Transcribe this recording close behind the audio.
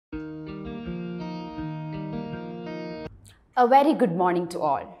A very good morning to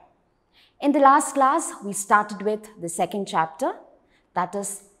all. In the last class, we started with the second chapter, that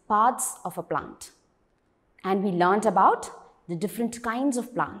is parts of a plant. And we learnt about the different kinds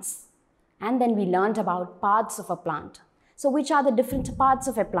of plants. And then we learnt about parts of a plant. So which are the different parts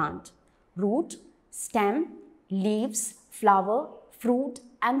of a plant? Root, stem, leaves, flower, fruit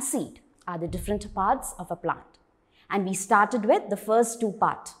and seed are the different parts of a plant. And we started with the first two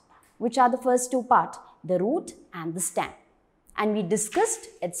parts. Which are the first two parts? The root and the stem. And we discussed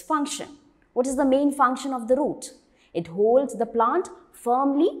its function. What is the main function of the root? It holds the plant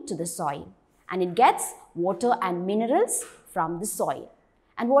firmly to the soil and it gets water and minerals from the soil.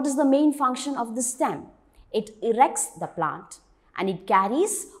 And what is the main function of the stem? It erects the plant and it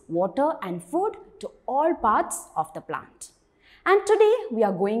carries water and food to all parts of the plant. And today we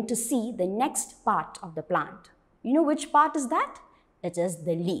are going to see the next part of the plant. You know which part is that? It is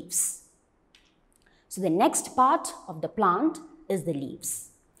the leaves. So the next part of the plant is the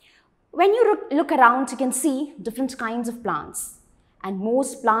leaves. When you look around, you can see different kinds of plants. And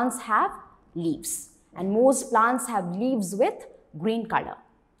most plants have leaves. And most plants have leaves with green color.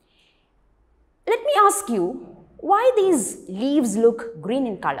 Let me ask you, why these leaves look green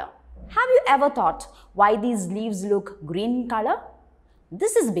in color? Have you ever thought why these leaves look green in color?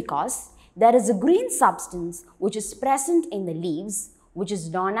 This is because there is a green substance which is present in the leaves, which is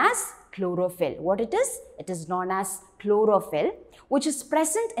known as chlorophyll. What it is? It is known as chlorophyll, which is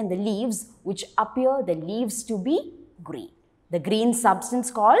present in the leaves, which appear the leaves to be green. The green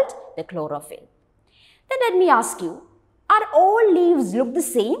substance called the chlorophyll. Then let me ask you, are all leaves look the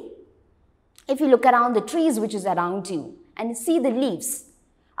same? If you look around the trees which is around you and see the leaves,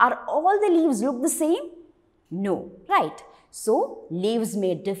 are all the leaves look the same? No, right? So, leaves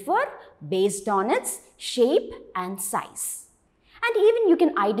may differ based on its shape and size. And even you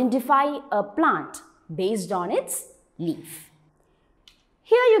can identify a plant based on its leaf.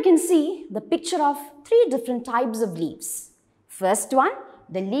 Here you can see the picture of three different types of leaves. First one,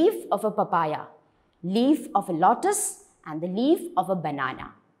 the leaf of a papaya, leaf of a lotus and the leaf of a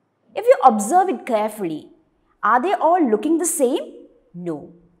banana. If you observe it carefully, are they all looking the same?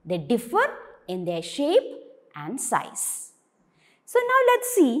 No, they differ in their shape and size. So now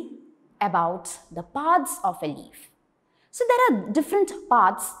let's see about the parts of a leaf. So there are different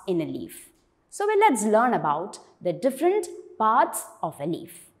parts in a leaf. So let's learn about the different parts of a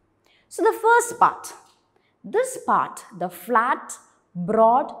leaf. So the first part, this part, the flat,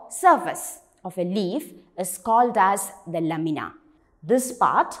 broad surface of a leaf is called as the lamina. This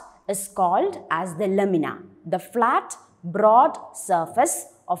part is called as the lamina. The flat, broad surface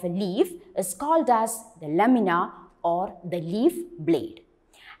of a leaf is called as the lamina or the leaf blade.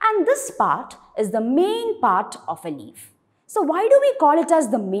 And this part is the main part of a leaf. So why do we call it as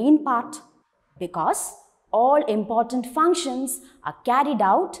the main part? Because all important functions are carried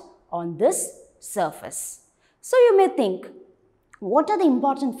out on this surface. So you may think, what are the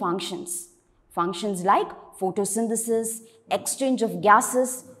important functions? Functions like photosynthesis, exchange of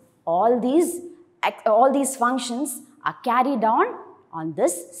gases, all these functions are carried on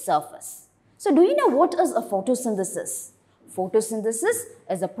this surface. So do you know what is a photosynthesis? Photosynthesis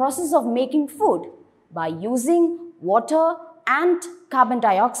is a process of making food by using water and carbon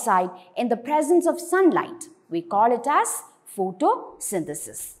dioxide in the presence of sunlight. We call it as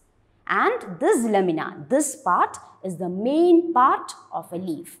photosynthesis. And this lamina, this part is the main part of a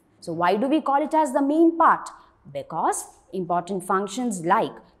leaf. So why do we call it as the main part? Because important functions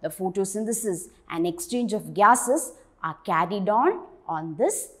like the photosynthesis and exchange of gases are carried on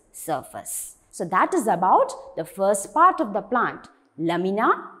this surface. So that is about the first part of the plant,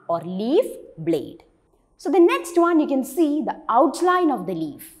 lamina or leaf blade. So the next one, you can see the outline of the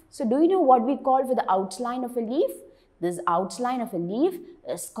leaf. So do you know what we call for the outline of a leaf? This outline of a leaf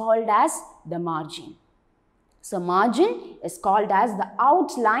is called as the margin. So margin is called as the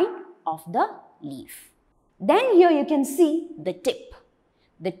outline of the leaf. Then here you can see the tip.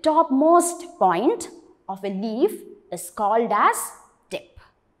 The topmost point of a leaf is called as tip.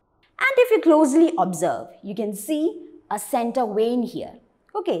 And if you closely observe, you can see a center vein here.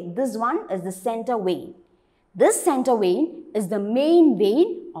 Okay, this one is the center vein. This center vein is the main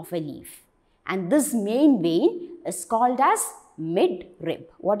vein of a leaf. And this main vein is called as midrib.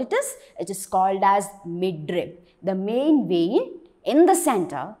 What it is? It is called as midrib. The main vein in the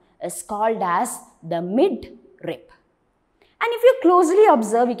center is called as the midrib. And if you closely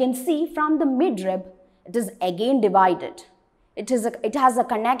observe, you can see from the midrib, it is again divided. It has a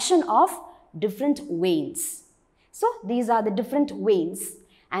connection of different veins. So these are the different veins,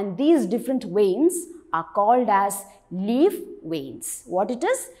 and these different veins are called as leaf veins. What it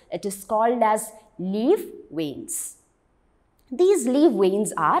is? It is called as leaf veins. These leaf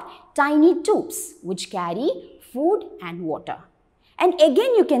veins are tiny tubes which carry food and water. And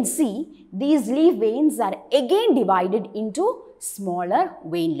again you can see these leaf veins are again divided into smaller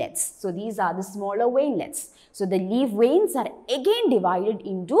veinlets. So these are the smaller veinlets. So the leaf veins are again divided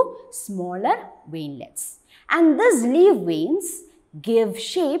into smaller veinlets. And these leaf veins give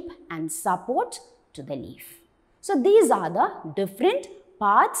shape and support to the leaf. So these are the different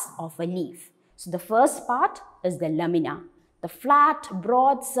parts of a leaf. So the first part is the lamina. The flat,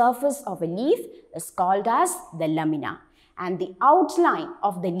 broad surface of a leaf is called as the lamina. And the outline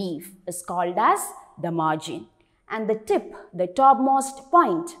of the leaf is called as the margin. And the tip, the topmost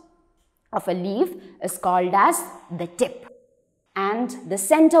point of a leaf is called as the tip. And the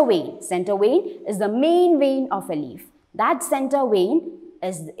center vein is the main vein of a leaf. That center vein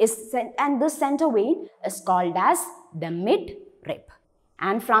and this center vein is called as the midrib.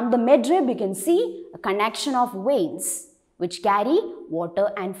 And from the midrib you can see a connection of veins which carry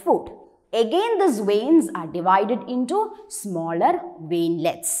water and food. Again, these veins are divided into smaller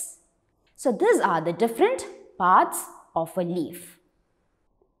veinlets. So these are the different parts of a leaf.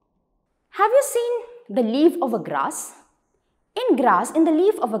 Have you seen the leaf of a grass? In the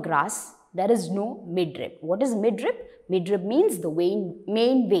leaf of a grass, there is no midrib. What is midrib? Midrib means the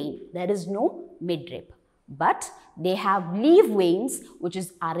main vein. There is no midrib. But they have leaf veins which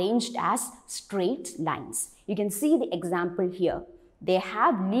is arranged as straight lines. You can see the example here. They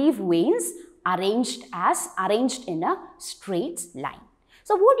have leaf veins arranged in a straight line.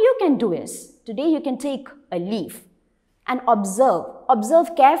 So what you can do is, today you can take a leaf and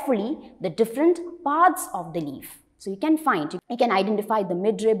observe carefully the different parts of the leaf. So you can identify the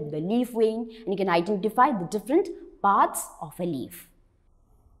midrib, the leaf vein, and you can identify the different parts of a leaf.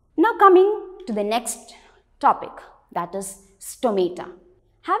 Now coming to the next topic, that is stomata.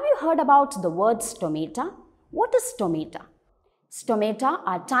 Have you heard about the word stomata? What is stomata? Stomata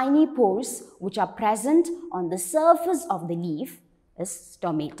are tiny pores which are present on the surface of the leaf is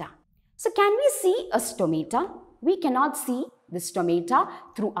stomata. So can we see a stomata? We cannot see the stomata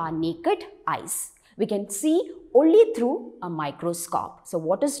through our naked eyes. We can see only through a microscope. So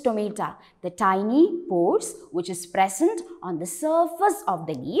what is stomata? The tiny pores which is present on the surface of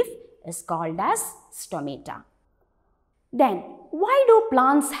the leaf is called as stomata. Then, why do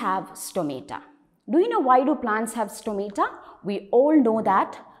plants have stomata? Do you know why do plants have stomata? We all know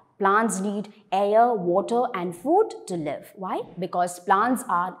that plants need air, water and food to live. Why? Because plants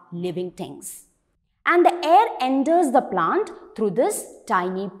are living things. And the air enters the plant through this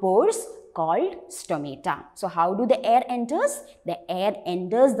tiny pores called stomata. So how do the air enters? The air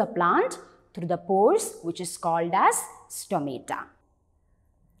enters the plant through the pores which is called as stomata.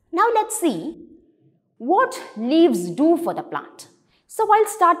 Now let's see what leaves do for the plant. So while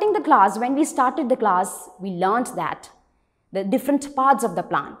starting the class, when we started the class, we learned that the different parts of the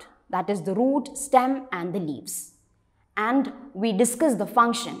plant, that is the root, stem and the leaves. And we discussed the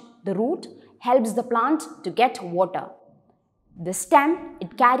function. The root helps the plant to get water. The stem,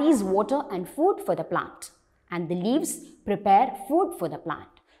 it carries water and food for the plant. And the leaves prepare food for the plant.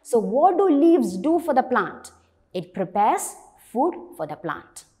 So what do leaves do for the plant? It prepares food for the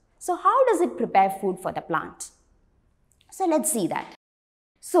plant. So how does it prepare food for the plant? So let's see that.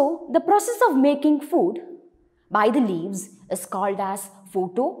 So the process of making food by the leaves is called as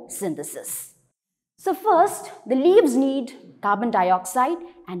photosynthesis. So first, the leaves need carbon dioxide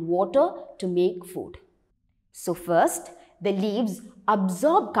and water to make food. So first, the leaves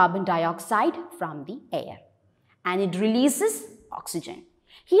absorb carbon dioxide from the air and it releases oxygen.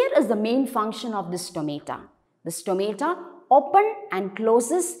 Here is the main function of the stomata. The stomata opens and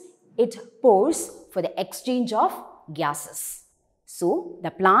closes its pores for the exchange of gases. So,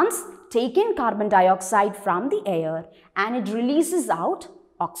 the plants take in carbon dioxide from the air and it releases out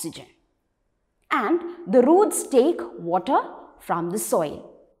oxygen. And the roots take water from the soil.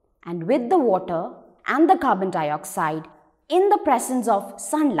 And with the water and the carbon dioxide, in the presence of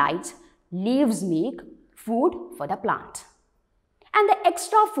sunlight, leaves make food for the plant. And the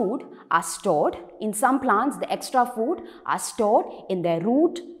extra food are stored, in some plants the extra food are stored in their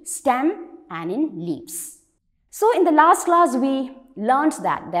root, stem and in leaves. So in the last class we learnt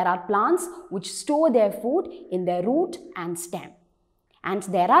that there are plants which store their food in their root and stem. And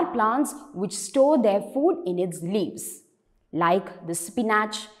there are plants which store their food in its leaves. Like the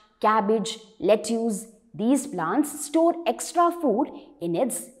spinach, cabbage, lettuce, these plants store extra food in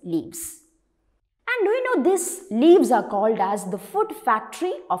its leaves. And do you know these leaves are called as the food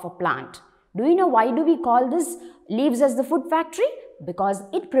factory of a plant? Do you know why do we call these leaves as the food factory? Because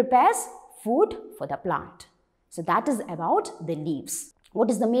it prepares food for the plant. So that is about the leaves. What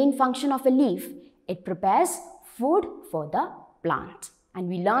is the main function of a leaf? It prepares food for the plant. And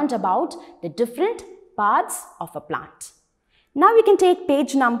we learned about the different parts of a plant. Now we can take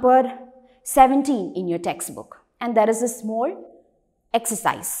page number 17 in your textbook, and there is a small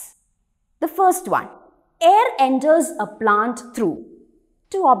exercise. The first one, air enters a plant through.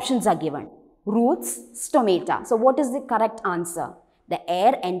 Two options are given, roots, stomata. So what is the correct answer? The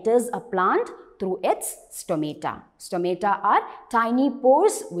air enters a plant through its stomata. Stomata are tiny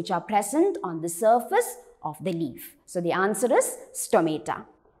pores which are present on the surface of the leaf. So the answer is stomata.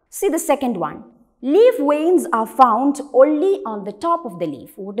 See the second one. Leaf veins are found only on the top of the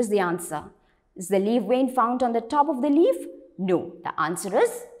leaf. What is the answer? Is the leaf vein found on the top of the leaf? No. The answer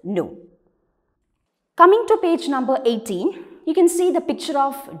is no. Coming to page number 18, you can see the picture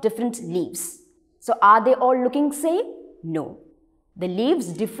of different leaves. So are they all looking same? No. The leaves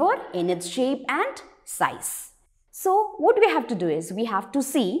differ in its shape and size. So what we have to do is we have to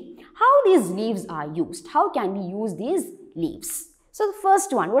see how these leaves are used. How can we use these leaves? So the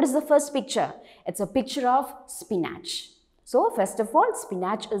first one, what is the first picture? It's a picture of spinach. So first of all,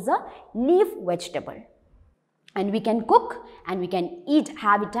 spinach is a leaf vegetable. And we can cook and we can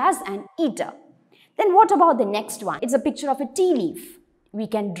have it as an eater. Then what about the next one? It's a picture of a tea leaf. We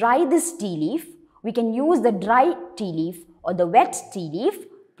can dry this tea leaf. We can use the dry tea leaf or the wet tea leaf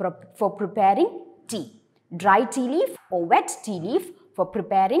for preparing tea. Dry tea leaf or wet tea leaf for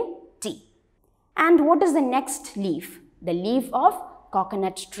preparing tea. And what is the next leaf? The leaf of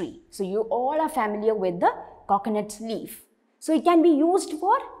coconut tree. So you all are familiar with the coconut leaf. So it can be used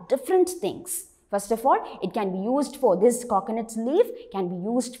for different things. First of all, it can be used for this coconut leaf can be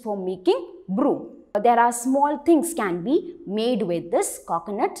used for making broom. There are small things can be made with this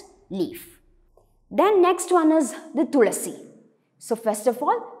coconut leaf. Then next one is the tulasi. So first of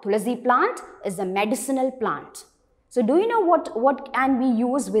all, tulasi plant is a medicinal plant. So do you know what can be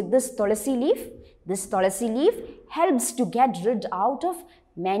used with this tulasi leaf? This tulasi leaf helps to get rid out of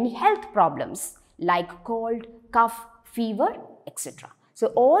many health problems like cold, cough, fever, etc. So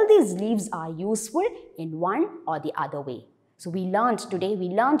all these leaves are useful in one or the other way. So we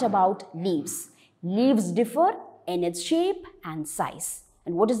learned about leaves. Leaves differ in its shape and size.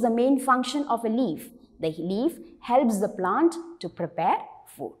 And what is the main function of a leaf? The leaf helps the plant to prepare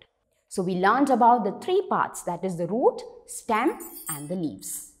food. So we learned about the three parts, that is the root, stem and the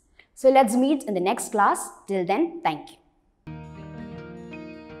leaves. So let's meet in the next class. Till then, thank you.